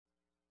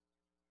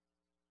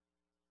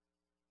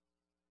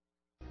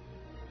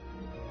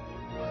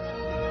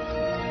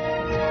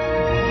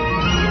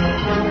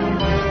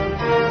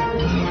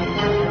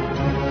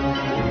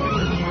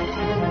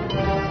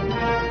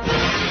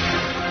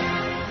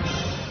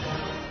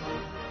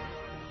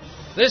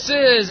This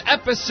is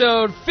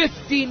episode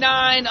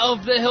 59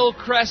 of the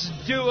Hillcrest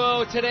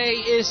Duo. Today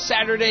is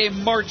Saturday,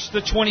 March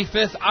the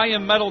 25th. I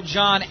am Metal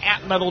John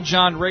at Metal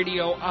John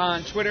Radio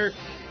on Twitter.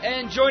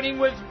 And joining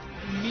with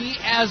me,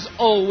 as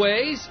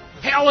always,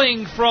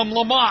 hailing from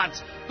Lamont,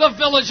 the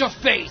Village of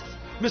Faith,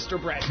 Mr.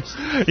 Brad.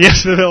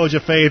 Yes, the Village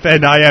of Faith,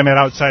 and I am an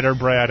outsider,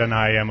 Brad, and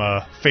I am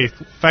a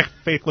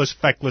faithless,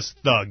 feckless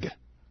thug.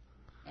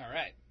 All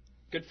right.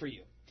 Good for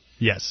you.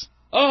 Yes.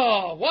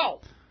 Oh,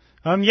 well.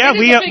 Yeah, it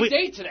is a big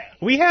day today.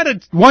 We had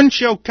one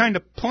show kind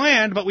of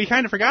planned, but we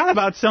kind of forgot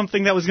about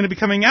something that was going to be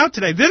coming out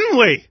today, didn't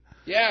we?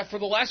 Yeah, for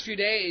the last few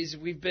days,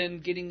 we've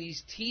been getting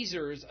these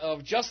teasers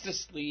of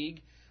Justice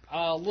League,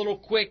 little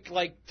quick,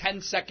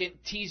 10-second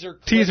teaser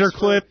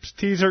clips.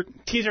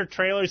 Teaser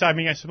trailers. I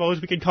mean, I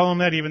suppose we could call them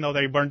that, even though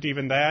they weren't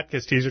even that,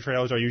 because teaser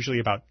trailers are usually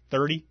about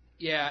 30.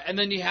 Yeah, and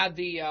then you had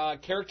the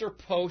character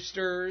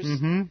posters.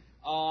 Mm-hmm.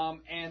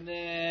 And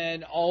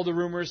then all the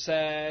rumors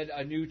said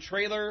a new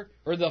trailer,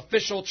 or the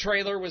official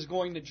trailer, was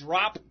going to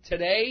drop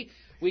today.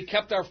 We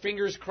kept our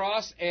fingers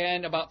crossed,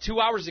 and about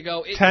 2 hours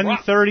ago, it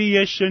dropped.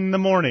 10:30-ish in the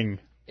morning.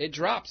 It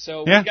dropped.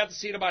 So yeah. We got to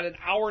see it about an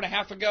hour and a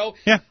half ago.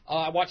 Yeah.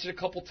 I watched it a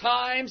couple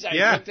times. I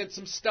yeah. looked at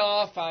some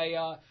stuff.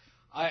 I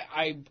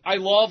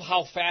love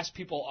how fast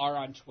people are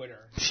on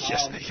Twitter.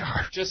 Yes, they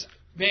are. Just,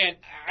 man,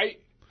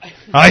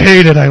 I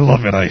hate it. I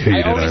love it. I hate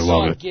it. I love it. I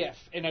saw a GIF,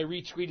 and I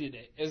retweeted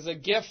it. It's a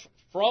GIF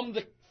from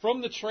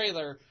the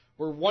trailer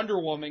where Wonder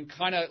Woman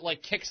kind of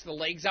kicks the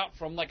legs out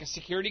from a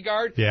security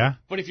guard. Yeah.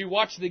 But if you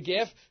watch the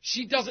GIF,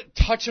 she doesn't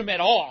touch him at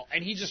all,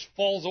 and he just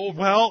falls over.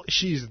 Well,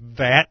 she's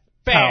that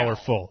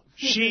powerful.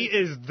 She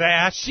is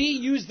that. She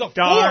used the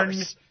darn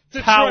force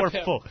to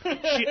powerful. Trip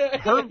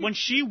him. When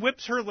she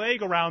whips her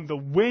leg around, the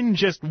wind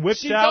just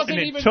whips out and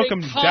it took him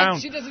down.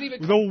 She doesn't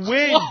even the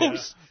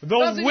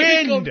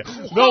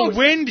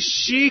wind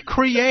she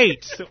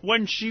creates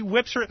when she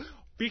whips her.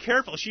 Be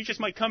careful. She just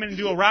might come in and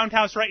do a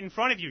roundhouse right in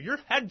front of you. Your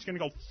head's going to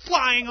go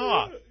flying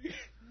off.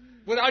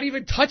 Without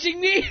even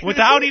touching me?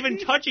 Without even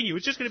touching you.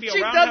 It's just going to be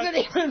a roundhouse.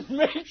 She doesn't even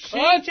make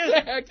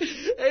contact.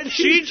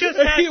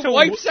 He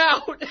wipes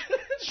out.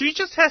 She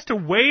just has to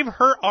wave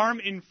her arm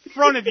in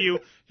front of you.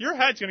 Your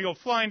head's going to go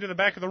flying to the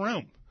back of the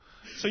room.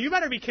 So you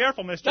better be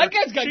careful, mister. That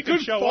guy's got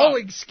good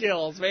falling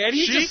skills, man.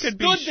 He just stood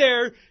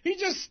there. He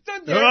just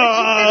stood there.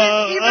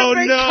 He didn't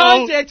even make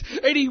contact,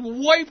 and he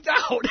wiped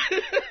out.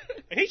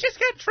 He just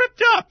got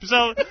tripped up.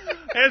 So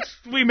as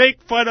we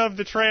make fun of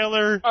the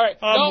trailer, all right.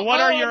 What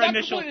are your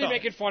initial thoughts? I'm not completely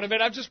making fun of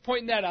it. I'm just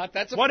pointing that out.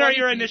 What are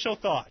your initial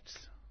thoughts?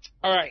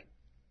 All right.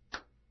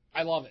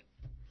 I love it.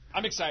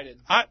 I'm excited.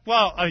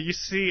 You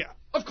see,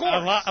 of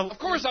course, of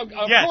course, I'm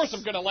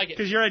going to like it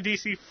because you're a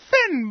DC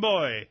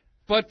fanboy.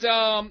 But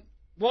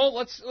well,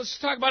 let's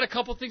talk about a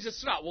couple things that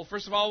stood out. Well,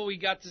 first of all, we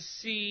got to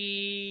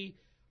see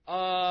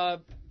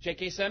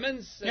J.K.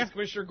 Simmons as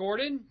Commissioner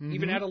Gordon. Mm-hmm.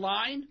 Even had a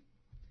line.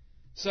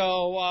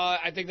 So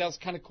I think that was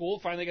kind of cool.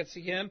 Finally got to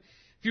see him.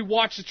 If you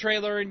watch the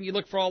trailer and you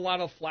look for a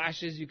lot of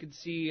flashes, you could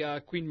see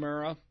Queen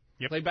Mara,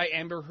 played by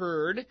Amber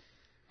Heard.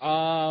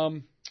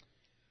 You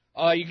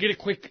get a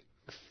quick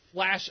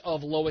flash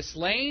of Lois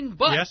Lane,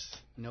 but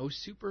no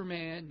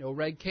Superman, no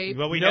red cape.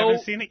 Well, we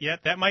haven't seen it yet.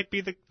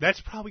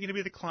 That's probably going to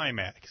be the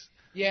climax.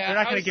 Yeah, they're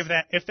not going to give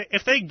that.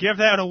 If they give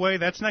that away,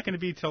 that's not going to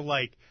be till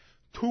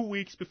 2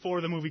 weeks before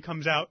the movie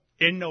comes out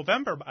in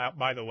November.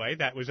 By the way,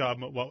 that was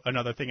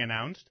another thing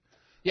announced.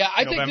 Yeah,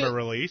 November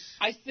release.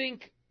 I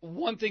think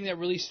one thing that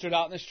really stood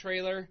out in this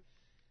trailer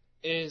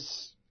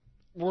is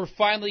we're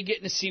finally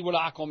getting to see what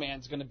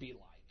Aquaman's going to be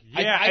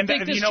like. Yeah, I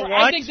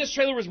think this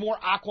trailer was more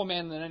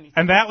Aquaman than anything.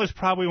 And that was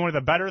probably one of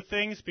the better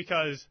things,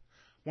 because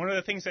one of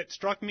the things that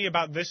struck me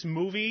about this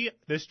movie,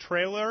 this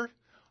trailer,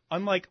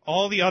 unlike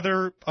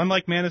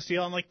Man of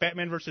Steel, unlike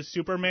Batman vs.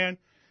 Superman,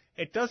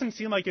 it doesn't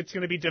seem like it's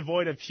going to be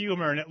devoid of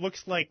humor, and it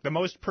looks like the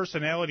most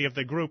personality of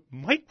the group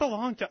might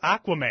belong to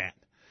Aquaman.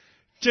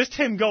 Just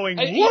him going,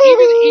 woo!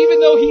 Even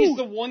though he's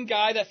the one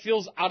guy that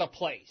feels out of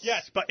place.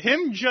 Yes, but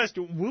him just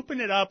whooping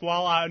it up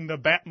while on the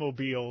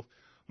Batmobile,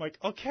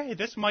 okay,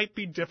 this might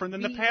be different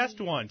than the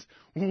past ones.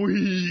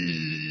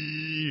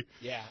 Wee!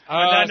 Yeah.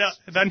 And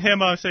then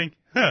him saying,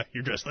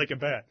 you're dressed like a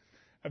bat.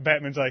 And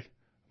Batman's like,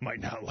 might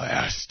not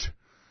last.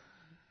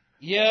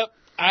 Yep,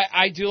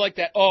 I do like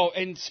that. Oh,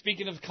 and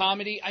speaking of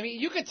comedy, I mean,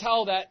 you could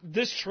tell that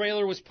this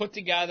trailer was put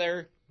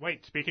together.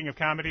 Wait, speaking of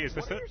comedy, is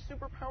this What are your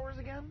superpowers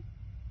again?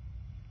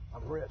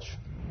 I'm rich.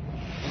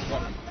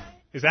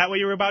 Is that what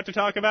you were about to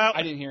talk about?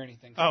 I didn't hear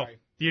anything. Sorry. Oh,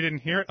 you didn't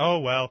hear it? Oh,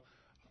 well.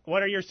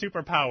 What are your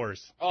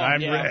superpowers? Oh, I'm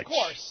yeah, rich. Of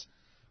course.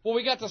 Well,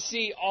 we got to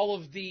see all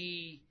of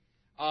the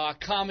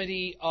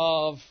comedy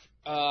of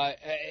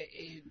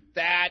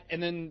that,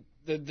 and then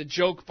the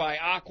joke by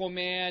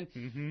Aquaman.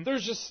 Mm-hmm.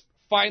 There's just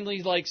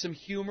finally some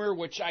humor,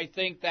 which I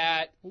think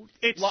that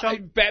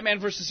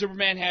Batman vs.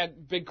 Superman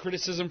had big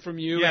criticism from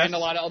you and a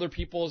lot of other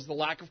people, is the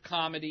lack of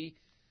comedy.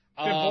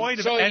 Devoid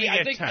of any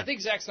attempt. I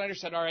think Zack Snyder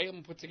said, all right, I'm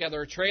going to put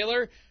together a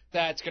trailer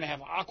that's going to have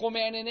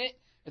Aquaman in it.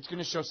 It's going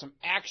to show some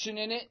action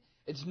in it.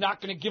 It's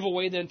not going to give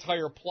away the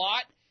entire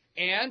plot,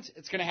 and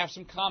it's going to have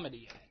some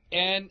comedy in it.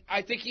 And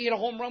I think he hit a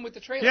home run with the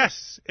trailer.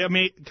 Yes, I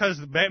mean, because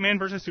Batman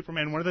versus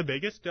Superman, one of the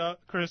biggest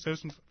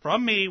criticisms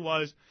from me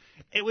was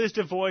it was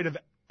devoid of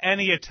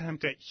any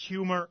attempt at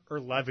humor or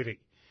levity.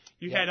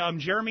 You had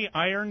Jeremy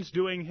Irons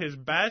doing his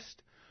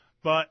best,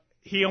 but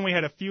he only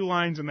had a few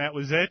lines and that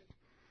was it.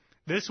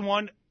 This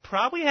one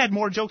probably had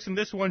more jokes in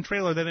this one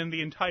trailer than in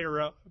the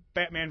entire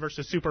Batman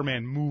versus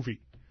Superman movie.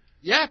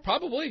 Yeah,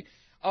 probably.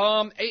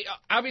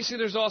 Obviously,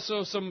 there's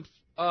also some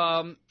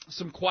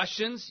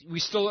questions. We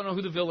still don't know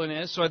who the villain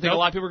is, so I think a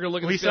lot of people are going to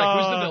look at this and be like,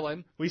 who's the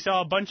villain? We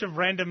saw a bunch of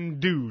random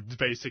dudes,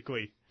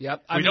 basically.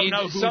 Yep. We don't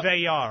know who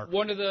they are.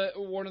 One of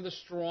the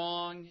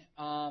strong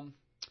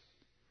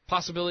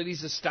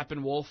possibilities is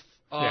Steppenwolf,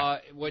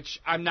 which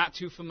I'm not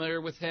too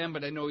familiar with him,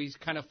 but I know he's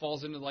kind of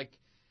falls into like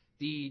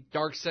the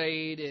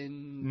Darkseid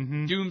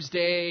and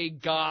Doomsday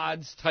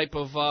Gods type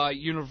of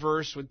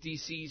universe with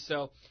DC.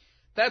 So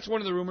that's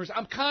one of the rumors.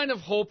 I'm kind of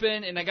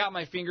hoping, and I got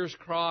my fingers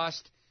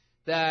crossed,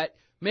 that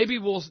maybe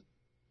we'll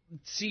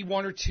see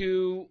one or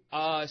two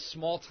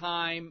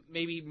small-time,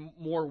 maybe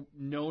more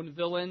known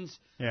villains.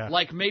 Yeah.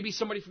 Like maybe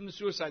somebody from the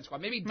Suicide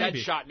Squad. Maybe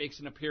Deadshot makes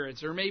an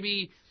appearance. Or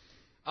maybe,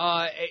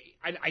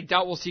 I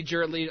doubt we'll see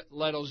Jared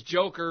Leto's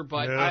Joker,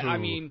 but I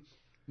mean,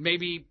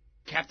 maybe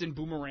Captain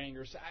Boomerang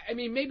or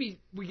maybe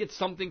we get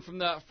something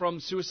from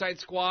Suicide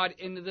Squad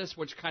into this,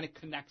 which kind of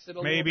connects it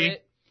a little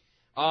bit.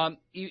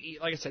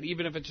 Like I said,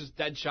 even if it's just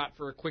Deadshot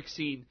for a quick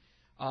scene,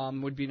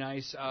 would be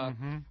nice.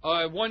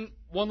 One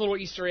little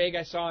Easter egg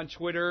I saw on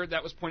Twitter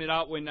that was pointed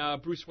out when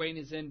Bruce Wayne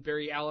is in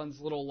Barry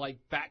Allen's little like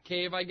bat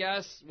cave, I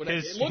guess.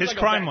 His like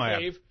crime a bat lab.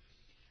 Cave.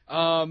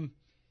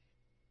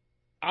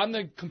 On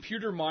the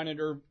computer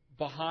monitor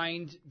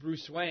behind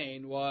Bruce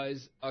Wayne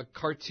was a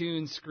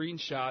cartoon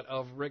screenshot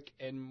of Rick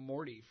and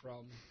Morty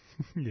from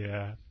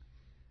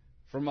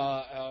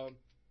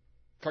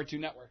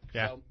Cartoon Network.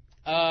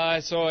 Yeah.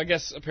 So I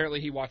guess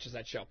apparently he watches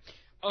that show.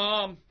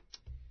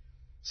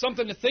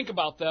 Something to think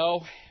about,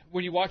 though,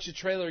 when you watch the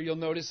trailer, you'll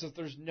notice that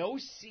there's no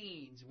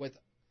scenes with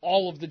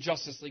all of the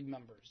Justice League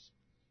members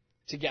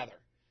together.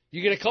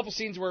 You get a couple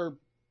scenes where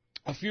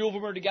a few of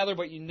them are together,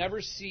 but you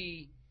never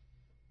see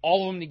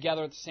all of them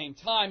together at the same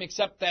time,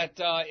 except that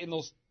in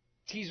those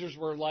teasers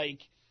where, like,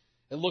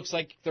 it looks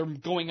like they're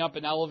going up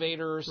an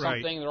elevator or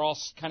something. Right. They're all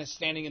kind of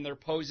standing in their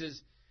poses.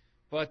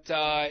 But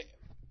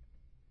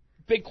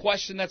big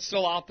question that's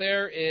still out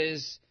there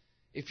is,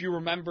 if you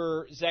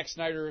remember, Zack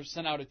Snyder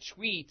sent out a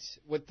tweet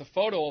with the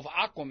photo of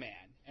Aquaman,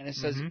 and it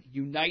says,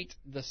 Unite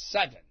the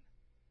Seven.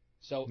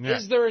 So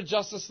is there a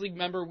Justice League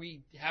member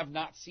we have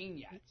not seen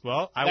yet?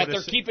 Well,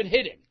 they're keeping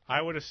hidden?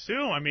 I would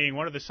assume. I mean,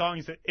 one of the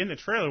songs in the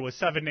trailer was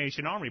Seven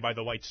Nation Army by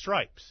the White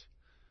Stripes.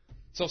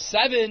 So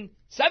seven's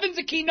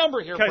a key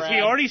number here, because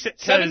he already said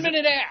 7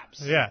 minute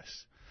abs.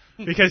 Yes.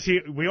 Because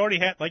we already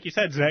had, like you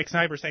said, Zack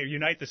Snyder saying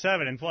Unite the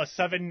Seven and plus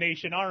Seven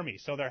Nation Army.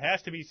 So there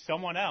has to be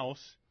someone else.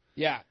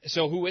 Yeah.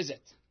 So who is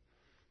it?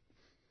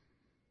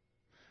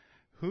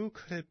 Who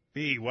could it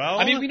be? Well,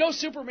 I mean, we know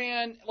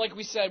Superman, like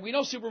we said, we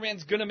know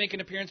Superman's going to make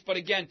an appearance, but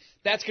again,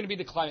 that's going to be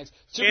the climax.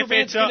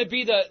 Superman's going to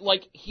be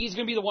he's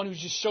going to be the one who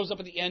just shows up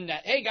at the end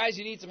that, hey guys,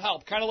 you need some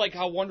help. Kind of like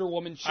how Wonder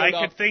Woman showed up.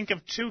 I could think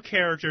of two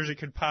characters it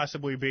could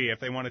possibly be if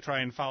they want to try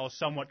and follow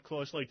somewhat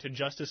closely to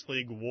Justice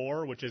League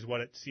War, which is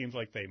what it seems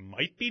like they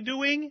might be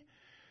doing.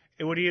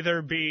 It would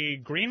either be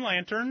Green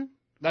Lantern.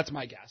 That's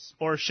my guess.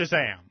 Or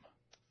Shazam.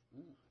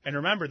 And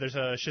remember, there's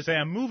a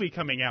Shazam movie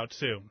coming out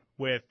soon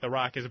with The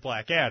Rock as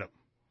Black Adam.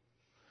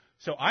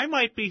 So I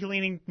might be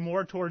leaning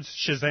more towards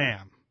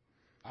Shazam.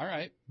 All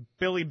right.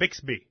 Billy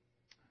Bixby.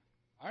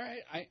 All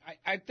right.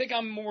 I think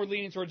I'm more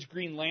leaning towards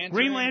Green Lantern.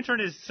 Green Lantern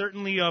is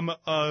certainly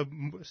a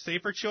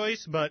safer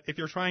choice, but if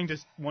you're trying to,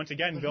 once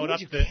again, build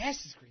up the... Who would you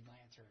cast as Green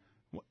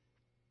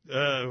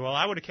Lantern? Well,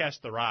 I would have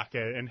cast The Rock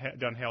and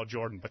done Hal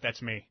Jordan, but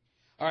that's me.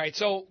 All right,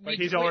 so... But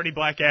he's already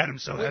Black Adam,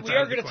 so that's we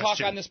are going to talk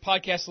on this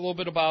podcast a little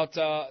bit about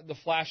The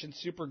Flash and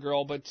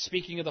Supergirl, but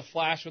speaking of The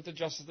Flash with the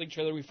Justice League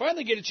trailer, we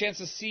finally get a chance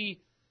to see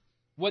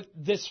what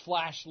this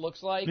Flash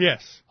looks like.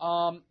 Yes.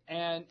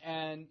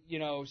 And you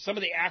know, some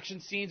of the action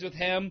scenes with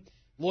him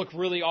look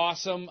really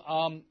awesome.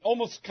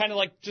 Almost kind of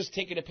like just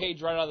taking a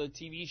page right out of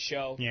the TV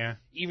show. Yeah.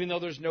 Even though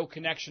there's no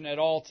connection at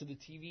all to the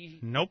TV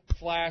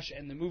Flash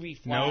and the movie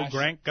Flash. No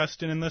Grant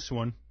Gustin in this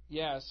one.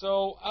 Yeah.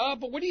 So,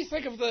 but what do you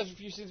think of the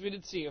few scenes we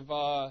did see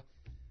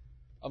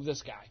of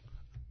this guy?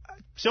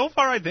 So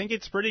far, I think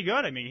it's pretty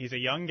good. I mean, he's a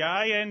young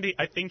guy, and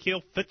I think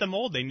he'll fit the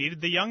mold. They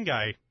needed the young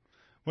guy.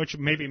 Which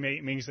maybe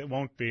means it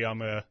won't be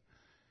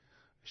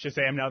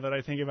Shazam now that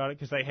I think about it,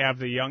 because they have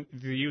the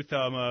youth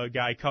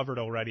guy covered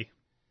already.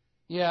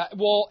 Yeah,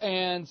 well,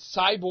 and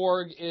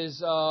Cyborg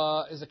is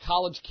a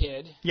college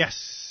kid.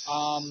 Yes.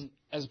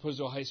 As opposed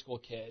to a high school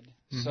kid.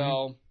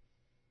 So,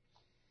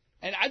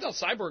 and I thought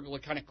Cyborg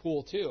looked kind of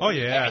cool too. Oh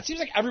yeah. It seems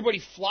like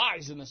everybody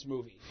flies in this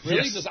movie. Really?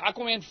 Yes. Does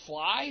Aquaman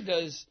fly?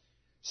 Does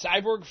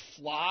Cyborg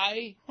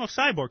fly? Well,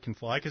 Cyborg can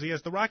fly because he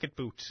has the rocket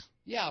boots.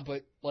 Yeah,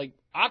 but, like,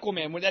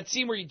 Aquaman, when that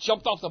scene where he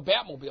jumped off the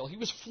Batmobile, he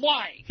was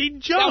flying. He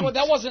jumped.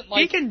 That wasn't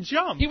like... He can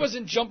jump. He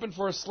wasn't jumping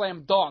for a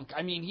slam dunk.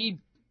 I mean, he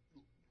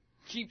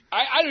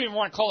I don't even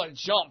want to call it a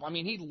jump. I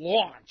mean, he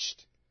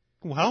launched.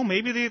 Well,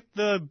 maybe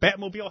the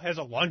Batmobile has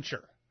a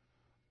launcher.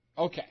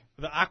 Okay.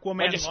 The Aquaman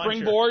like a launcher.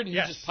 Springboard? He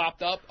yes. just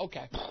popped up?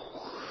 Okay.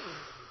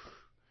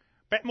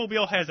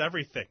 Batmobile has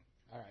everything.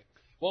 All right.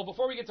 Well,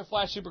 before we get to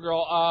Flash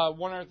Supergirl,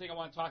 one other thing I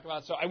want to talk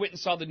about. So I went and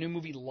saw the new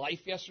movie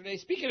Life yesterday.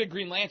 Speaking of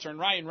Green Lantern,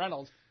 Ryan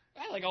Reynolds.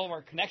 I like all of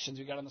our connections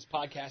we got on this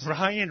podcast.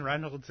 Ryan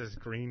Reynolds is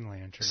Green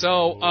Lantern.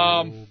 So,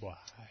 boy.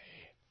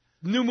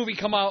 New movie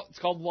come out. It's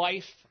called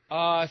Life.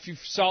 If you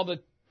saw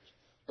the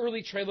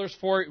early trailers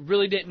for it,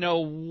 really didn't know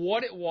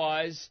what it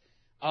was,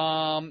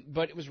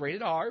 but it was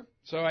rated R.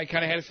 So I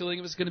kind of had a feeling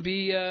it was going to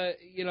be,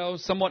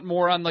 somewhat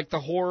more on like the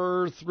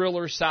horror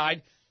thriller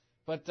side.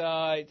 But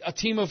a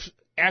team of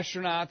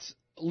astronauts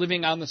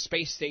living on the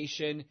space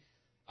station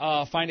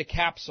find a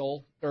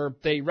capsule, or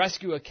they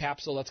rescue a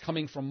capsule that's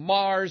coming from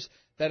Mars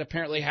that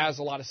apparently has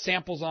a lot of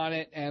samples on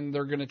it, and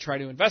they're going to try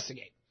to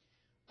investigate.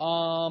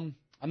 I'm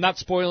not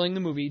spoiling the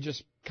movie,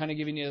 just kind of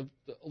giving you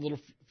a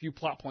few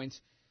plot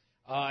points.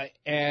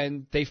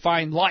 And they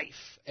find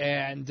life,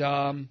 and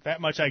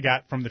that much I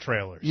got from the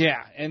trailers.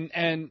 Yeah,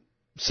 and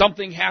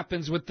something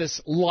happens with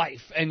this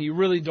life, and you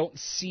really don't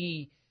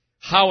see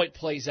how it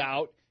plays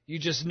out. You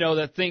just know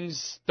that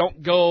things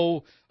don't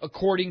go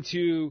according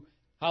to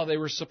how they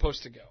were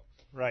supposed to go.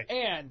 Right.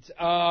 And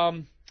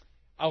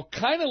I'll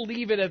kind of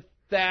leave it at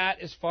that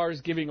as far as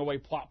giving away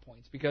plot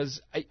points,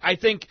 because I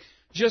think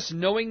just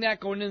knowing that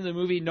going into the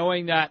movie,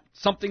 knowing that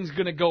something's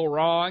going to go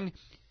wrong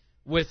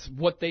with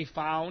what they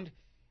found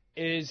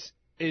is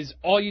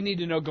all you need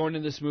to know going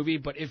into this movie.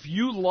 But if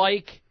you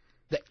like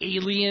the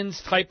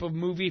Aliens type of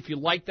movie, if you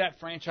like that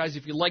franchise,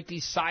 if you like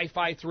these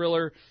sci-fi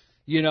thriller,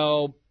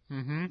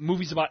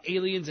 movies about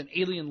aliens and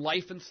alien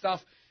life and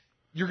stuff,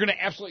 you're going to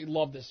absolutely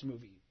love this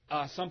movie.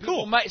 Some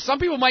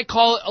people might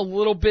call it a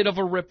little bit of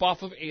a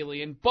ripoff of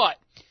Alien, but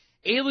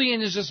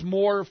Alien is just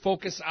more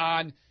focused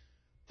on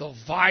the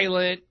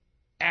violent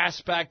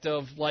aspect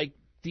of like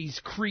these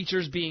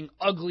creatures being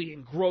ugly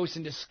and gross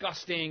and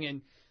disgusting,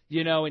 and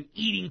and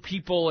eating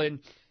people, and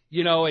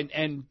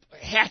and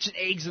hatching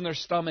eggs in their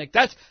stomach.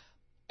 That's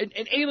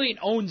and Alien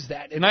owns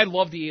that, and I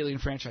love the Alien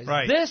franchise.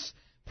 Right. This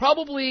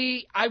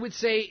probably, I would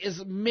say,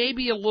 is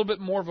maybe a little bit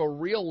more of a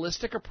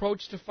realistic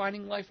approach to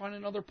finding life on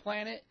another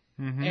planet,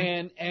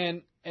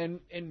 and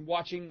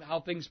watching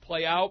how things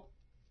play out.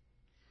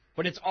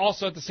 But it's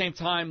also at the same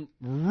time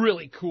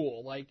really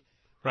cool. Like,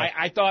 right.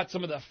 I thought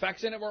some of the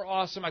effects in it were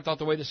awesome. I thought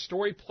the way the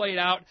story played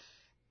out,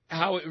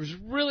 how it was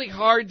really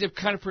hard to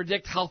kind of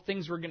predict how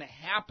things were going to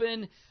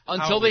happen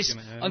until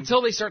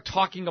they start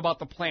talking about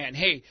the plan.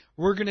 Hey,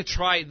 we're going to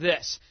try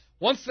this.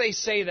 Once they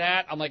say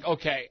that, I'm like,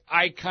 okay,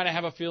 I kind of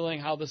have a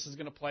feeling how this is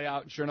going to play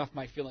out. And sure enough,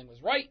 my feeling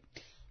was right.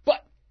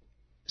 But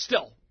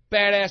still,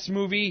 badass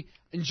movie.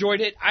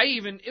 Enjoyed it.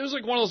 It was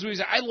like one of those movies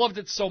that I loved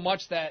it so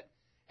much that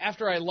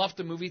after I left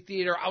the movie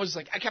theater, I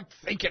kept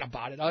thinking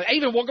about it. I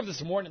even woke up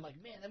this morning like,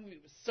 man, that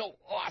movie was so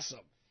awesome.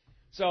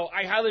 So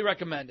I highly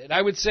recommend it.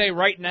 I would say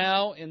right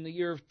now, in the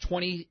year of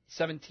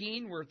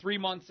 2017, we're 3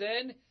 months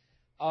in,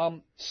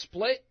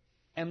 Split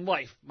and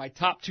Life, my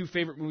top 2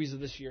 favorite movies of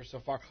this year so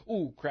far.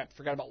 Ooh, crap,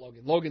 forgot about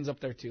Logan. Logan's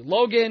up there too.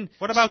 Logan.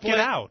 What about Split. Get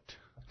Out?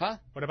 Huh?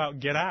 What about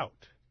Get Out?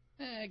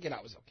 Get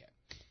Out was okay.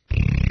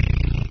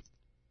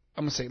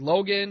 I'm going to say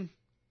Logan,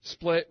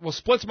 Split. Well,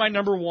 Split's my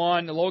number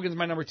 1. Logan's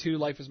my number 2.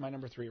 Life is my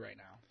number 3 right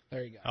now.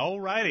 There you go.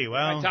 Alrighty.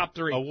 Well, my top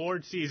 3.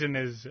 Award season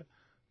is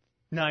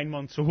 9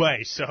 months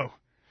away, so.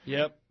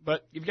 Yep.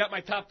 But you've got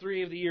my top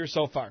 3 of the year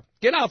so far.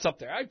 Get Out's up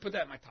there. I'd put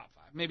that in my top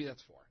 5. Maybe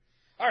that's 4.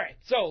 All right.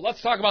 So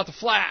let's talk about The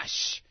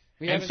Flash.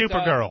 And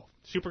Supergirl.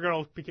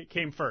 Supergirl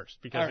came first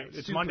because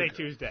it's Supergirl. Monday,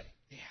 Tuesday.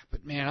 Yeah,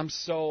 but man, I'm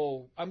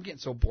getting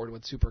so bored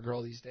with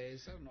Supergirl these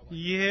days. I don't know why.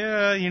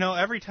 Yeah,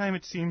 every time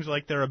it seems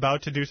like they're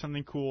about to do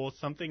something cool,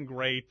 something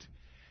great.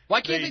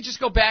 Why can't they just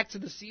go back to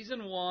the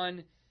season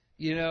 1,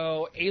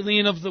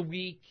 Alien of the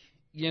Week,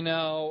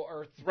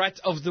 or Threat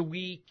of the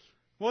Week?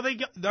 Well, they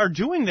are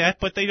doing that,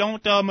 but they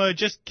don't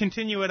just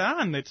continue it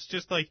on. It's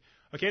just like,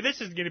 okay, this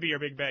is going to be your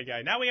big bad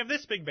guy. Now we have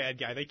this big bad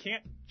guy. They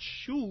can't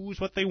choose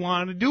what they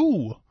want to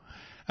do.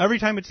 Every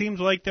time it seems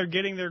like they're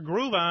getting their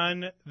groove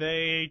on,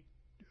 they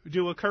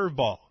do a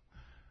curveball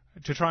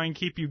to try and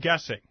keep you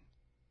guessing.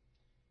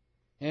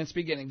 And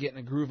speaking of getting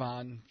a groove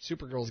on,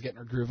 Supergirl's getting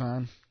her groove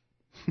on.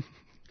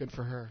 Good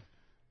for her.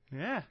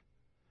 Yeah.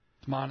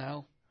 Come on,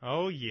 Al.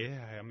 Oh, yeah.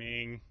 I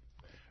mean,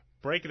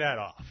 break that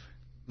off.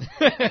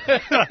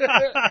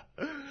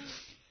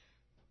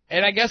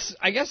 And I guess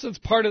it's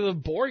part of the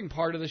boring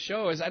part of the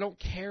show is I don't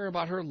care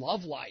about her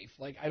love life.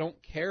 Like, I don't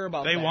care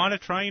about that. They want to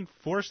try and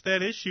force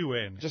that issue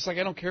in. Just like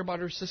I don't care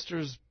about her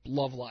sister's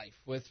love life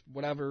with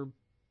whatever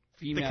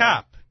female the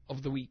cop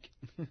of the week.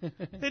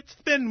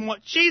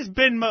 She's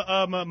been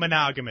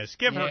monogamous.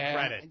 Give her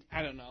credit.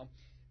 I don't know.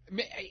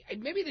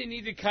 Maybe they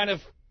need to kind of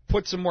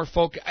put some more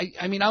focus.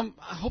 I mean, I'm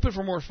hoping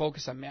for more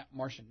focus on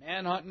Martian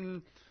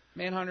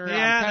Manhunter.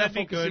 Yeah, I'm kind of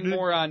focusing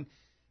more on,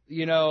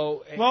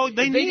 Well,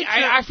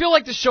 I feel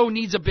like the show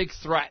needs a big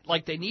threat.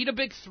 Like, they need a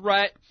big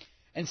threat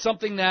and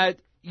something that,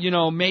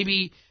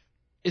 maybe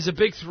is a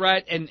big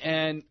threat,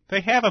 and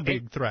they have a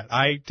big threat.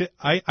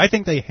 I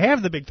think they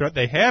have the big threat.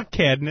 They have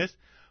Cadmus,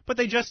 but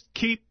they just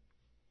keep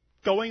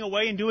going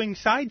away and doing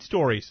side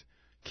stories.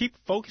 Keep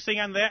focusing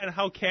on that and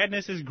how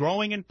Cadmus is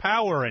growing in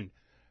power, and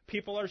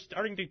people are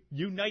starting to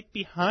unite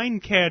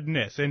behind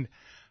Cadmus, and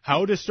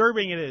how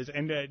disturbing it is,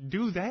 and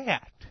do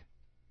that.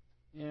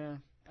 Yeah,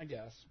 I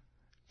guess.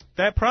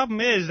 That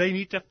problem is they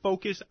need to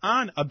focus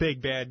on a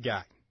big bad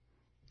guy,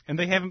 and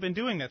they haven't been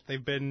doing that.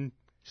 They've been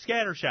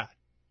scattershot.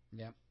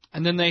 Yeah.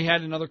 And then they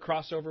had another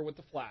crossover with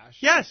the Flash.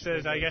 Yes,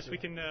 I guess we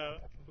can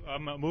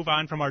move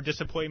on from our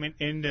disappointment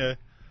in the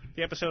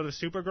episode of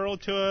Supergirl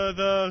to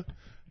the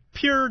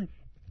pure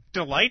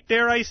delight,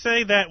 dare I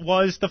say, that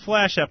was the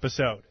Flash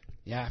episode.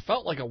 Yeah, it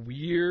felt like a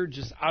weird,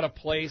 just out of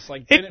place.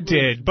 Like it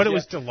did, but it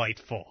was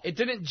delightful. It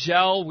didn't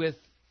gel with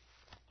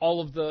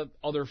all of the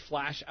other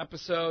Flash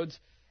episodes.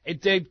 It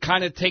did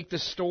kind of take the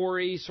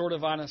story sort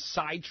of on a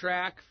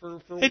sidetrack for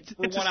 1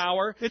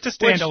 hour. It's a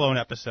standalone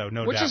episode,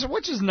 no doubt.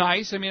 Which is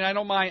nice. I mean, I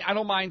don't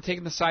mind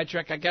taking the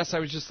sidetrack. I guess I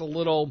was just a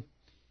little.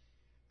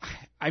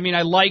 I mean,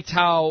 I liked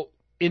how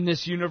in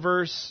this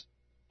universe,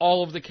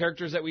 all of the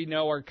characters that we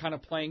know are kind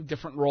of playing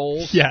different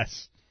roles.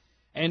 Yes.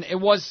 And it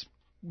was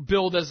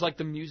billed as like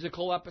the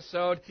musical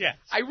episode. Yes.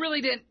 I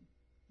really didn't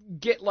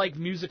get like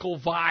musical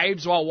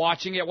vibes while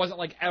watching it. It wasn't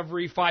like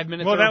every 5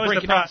 minutes they were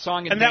breaking out a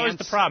song and that was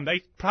the problem.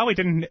 They probably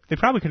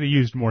could have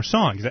used more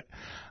songs.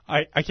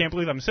 I can't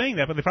believe I'm saying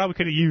that, but they probably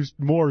could have used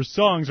more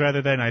songs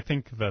rather than I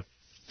think the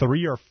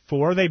 3 or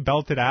 4 they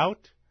belted out.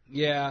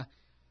 Yeah.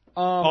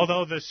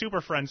 Although the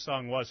Super Friends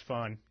song was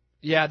fun.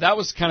 Yeah, that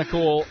was kind of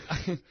cool.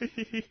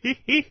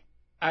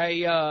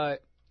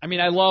 I mean,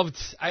 I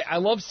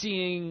love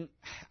seeing,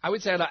 I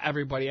would say out of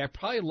everybody, I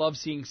probably love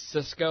seeing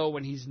Cisco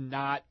when he's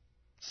not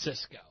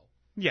Cisco.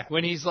 Yeah.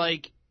 When he's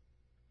like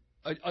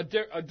a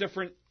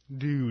different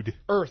dude.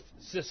 Earth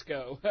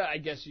Cisco, I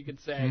guess you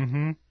could say.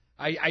 Mm-hmm.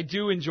 I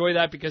do enjoy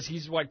that because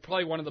he's like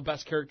probably one of the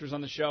best characters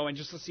on the show, and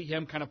just to see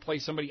him kind of play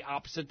somebody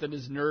opposite that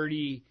is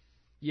nerdy,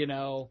 you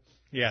know,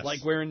 yes.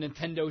 Like wearing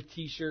Nintendo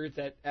T-shirts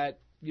at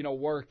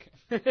work.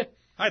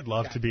 I'd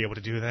love to be able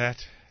to do that.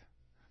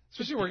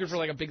 Especially working for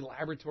like a big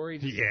laboratory.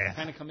 Just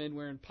kind of come in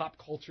wearing pop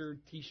culture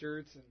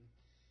T-shirts and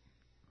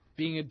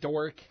being a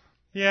dork.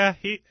 Yeah,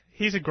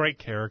 he's a great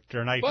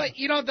character, But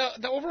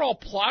the overall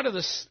plot of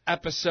this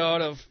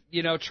episode of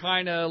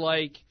trying to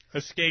like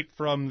escape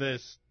from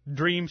this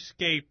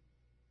dreamscape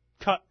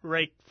cut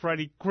rake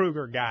Freddy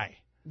Krueger guy.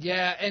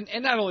 Yeah, and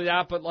not only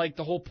that, but like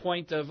the whole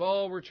point of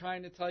we're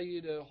trying to tell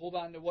you to hold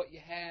on to what you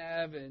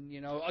have, and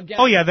again.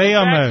 Oh yeah, they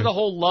back to the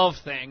whole love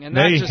thing, and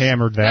they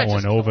hammered that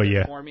one over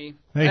you. For me,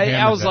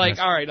 I was like,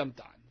 all right, I'm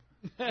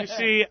done. You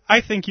see,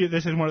 I think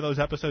this is one of those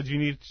episodes you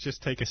need to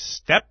just take a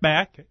step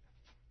back,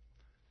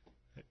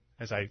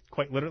 as I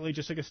quite literally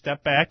just took a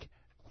step back,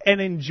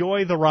 and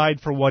enjoy the ride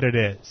for what it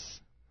is.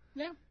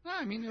 Yeah,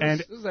 I mean,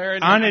 it was there.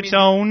 And on its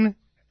own,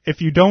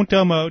 if you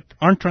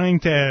aren't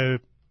trying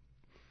to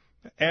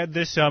add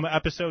this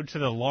episode to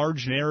the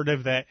large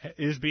narrative that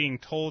is being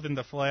told in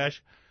The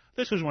Flash,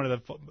 this was one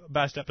of the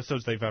best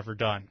episodes they've ever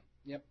done.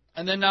 Yep.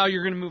 And then now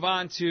you're going to move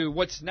on to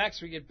what's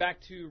next. We get back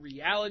to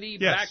reality,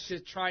 back to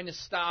trying to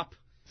stop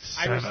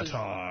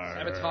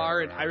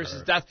Savitar and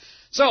Iris's death.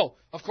 So,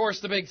 of course,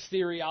 the big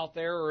theory out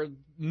there, or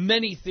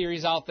many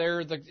theories out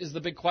there, is the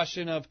big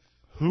question of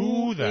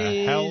who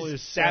the hell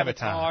is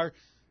Savitar?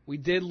 We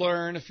did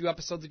learn a few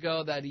episodes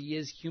ago that he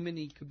is human.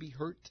 He could be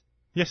hurt.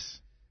 Yes.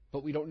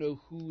 But we don't know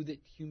who that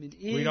human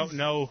is. We don't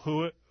know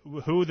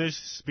who this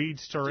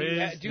speedster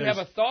is. Do you have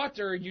a thought,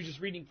 or are you just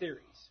reading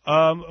theories?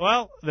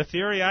 Well, the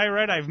theory I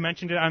read, I've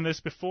mentioned it on this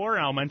before,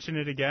 and I'll mention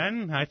it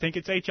again. I think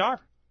it's HR.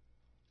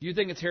 You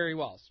think it's Harry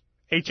Wells?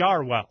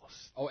 H.R.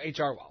 Wells. Oh,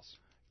 H.R. Wells.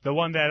 The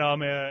one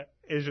that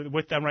is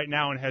with them right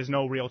now and has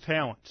no real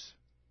talents.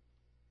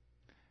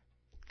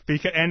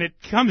 And it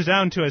comes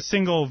down to a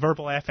single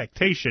verbal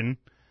affectation.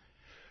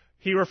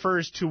 He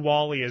refers to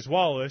Wally as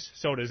Wallace,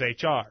 so does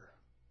H.R.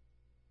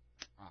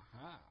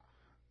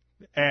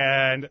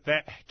 And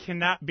that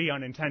cannot be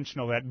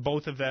unintentional, that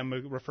both of them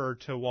refer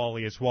to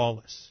Wally as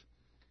Wallace.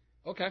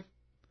 Okay.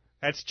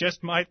 It's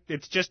just one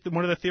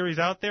of the theories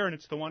out there, and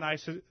it's the one I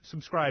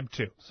subscribe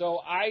to. So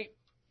I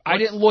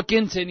didn't look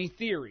into any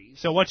theories.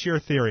 So what's your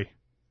theory?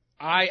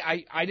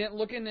 I didn't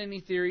look into any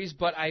theories,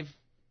 but I've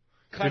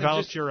kind developed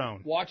of just your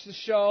own. Watched the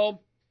show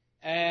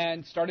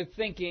and started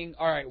thinking,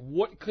 all right,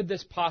 what could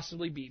this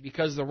possibly be?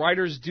 Because the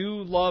writers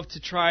do love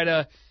to try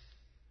to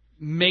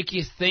make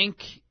you think.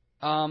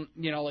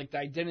 Like the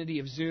identity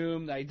of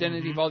Zoom, the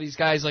identity of all these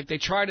guys, like they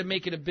try to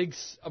make it a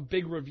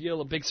big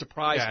reveal, a big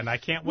surprise. Yeah, and I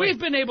can't wait. We've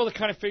been able to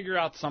kind of figure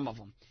out some of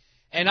them,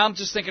 and I'm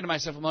just thinking to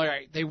myself, I'm like, all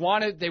right, they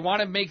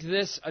want to make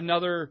this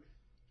another,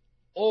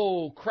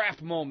 oh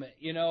crap moment,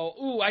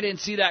 ooh, I didn't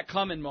see that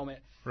coming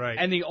moment. Right.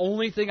 And the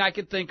only thing I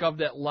could think of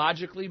that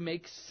logically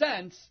makes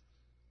sense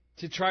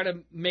to try to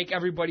make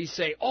everybody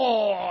say,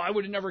 oh, I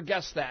would have never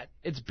guessed that.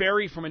 It's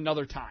Barry from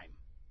another time.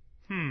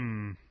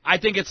 I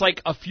think it's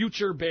like a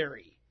future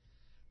Barry.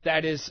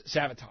 That is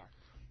Savitar.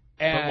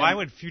 But why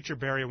would future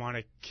Barry want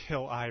to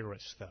kill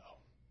Iris, though?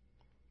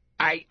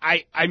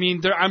 I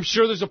mean, I'm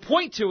sure there's a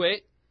point to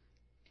it,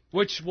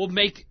 which will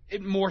make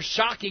it more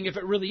shocking if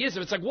it really is.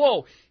 If it's like,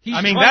 whoa, he's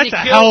trying that's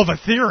to a kill, hell of a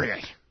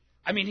theory.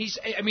 I mean,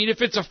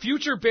 if it's a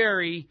future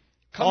Barry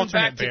coming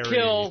Alternate back to Barry.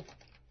 kill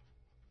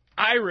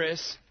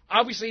Iris,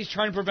 obviously he's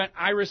trying to prevent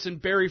Iris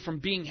and Barry from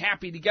being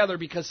happy together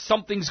because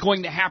something's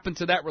going to happen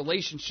to that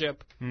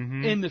relationship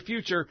in the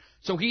future.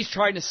 So he's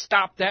trying to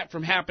stop that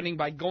from happening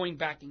by going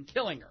back and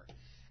killing her.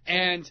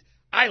 And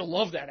I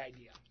love that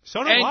idea.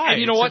 So do I.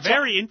 And you know it's what? a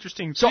very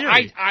interesting So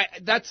theory.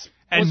 that's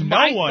and was no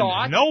my one,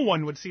 thought. no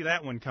one would see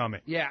that one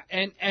coming. Yeah,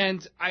 and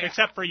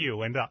Except for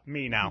you and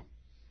me now.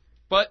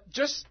 But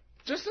just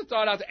a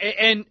thought out there.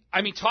 And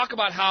I mean, talk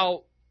about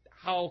how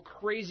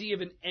crazy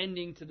of an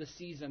ending to the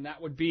season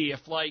that would be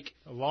if, like,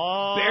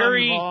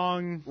 Barry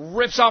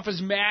rips off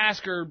his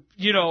mask or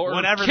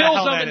whatever kills the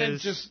hell him and that then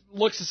is. just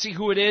looks to see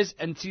who it is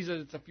and sees that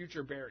it's a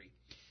future Barry.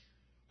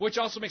 Which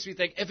also makes me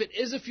think, if it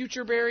is a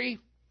future Barry,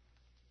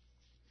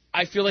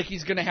 I feel like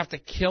he's going to have to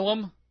kill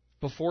him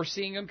before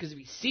seeing him, because if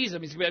he sees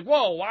him, he's going to be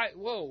like,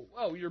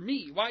 whoa, you're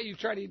me. Why are you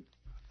trying to...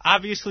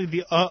 Obviously,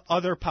 the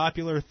other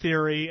popular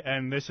theory,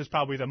 and this is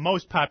probably the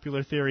most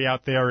popular theory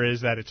out there,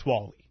 is that it's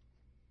Wally.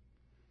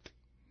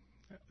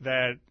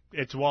 That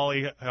it's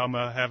Wally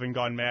having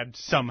gone mad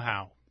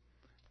somehow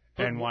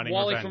and wanting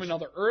Wally revenge. from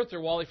another Earth or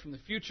Wally from the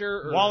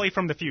future? Or... Wally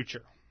from the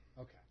future.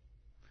 Okay.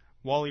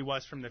 Wally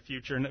was from the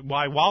future. And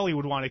why Wally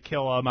would want to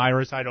kill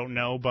Iris, I don't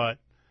know, but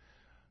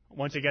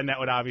once again, that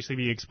would obviously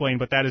be explained.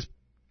 But that is,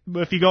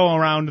 if you go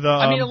around the...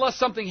 I mean, unless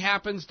something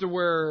happens to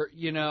where,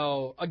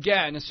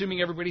 again,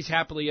 assuming everybody's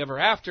happily ever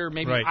after,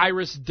 maybe right.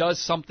 Iris does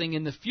something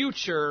in the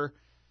future...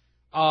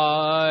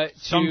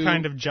 some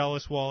kind of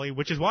jealous Wally,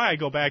 which is why I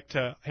go back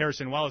to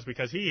Harrison Wells,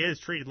 because he is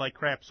treated like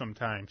crap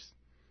sometimes.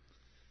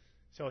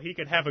 So he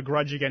could have a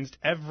grudge against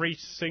every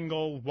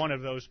single one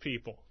of those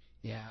people.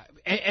 Yeah,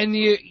 and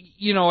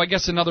I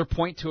guess another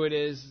point to it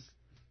is,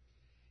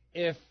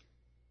 if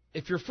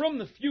you're from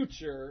the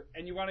future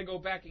and you want to go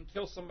back and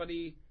kill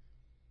somebody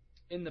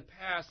in the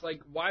past,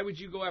 like, why would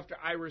you go after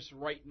Iris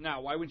right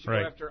now? Why wouldn't you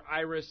go after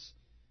Iris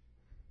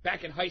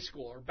back in high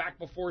school or back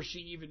before she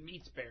even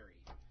meets Barry?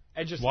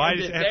 And just why end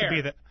does it it have there. to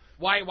be that?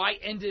 Why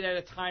end it at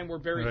a time where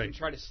Barry can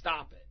try to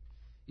stop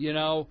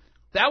it?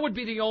 That would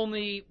be the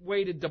only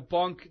way to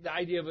debunk the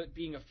idea of it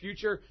being a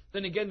future.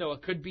 Then again, though,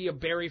 it could be a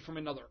Barry from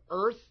another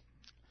Earth.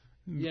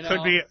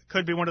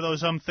 Could be one of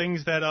those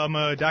things that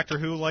Doctor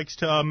Who likes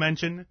to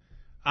mention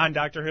on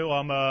Doctor Who.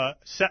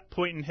 Set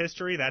point in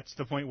history. That's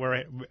the point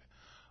where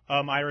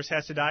Iris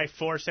has to die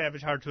for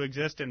Savage Heart to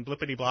exist, and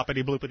blippity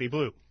bloppity bloopity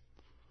blue.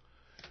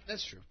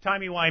 That's true.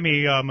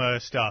 Timey-wimey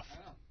stuff.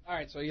 All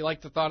right, so you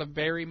like the thought of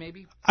Barry,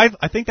 maybe?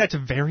 I think that's a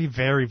very,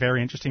 very,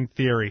 very interesting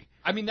theory.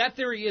 I mean, that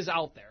theory is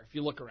out there if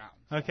you look around.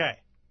 Okay.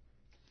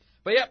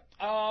 But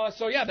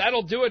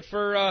that'll do it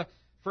for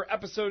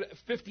episode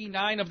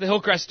 59 of the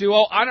Hillcrest Duo.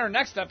 On our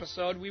next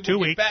episode, we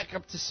will get back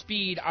up to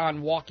speed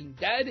on Walking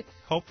Dead.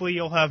 Hopefully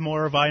you'll have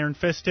more of Iron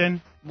Fist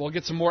in. We'll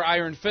get some more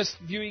Iron Fist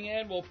viewing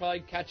in. We'll probably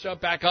catch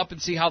back up and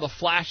see how The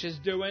Flash is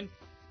doing.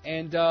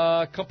 And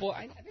I think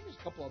there's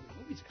a couple other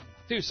movies coming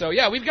up, too. So,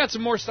 yeah, we've got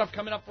some more stuff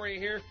coming up for you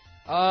here.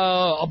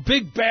 A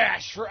big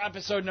bash for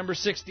episode number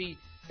 60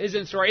 is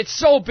in store. It's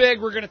so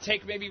big, we're going to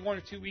take maybe 1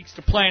 or 2 weeks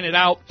to plan it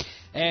out.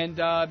 And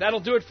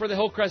that'll do it for the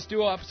Hillcrest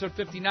Duo, episode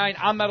 59.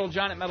 I'm Metal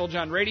John at Metal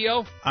John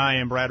Radio. I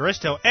am Brad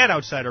Risto at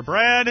Outsider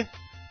Brad.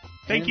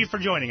 Thank you for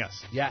joining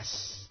us.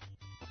 Yes.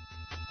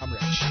 I'm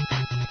Rich.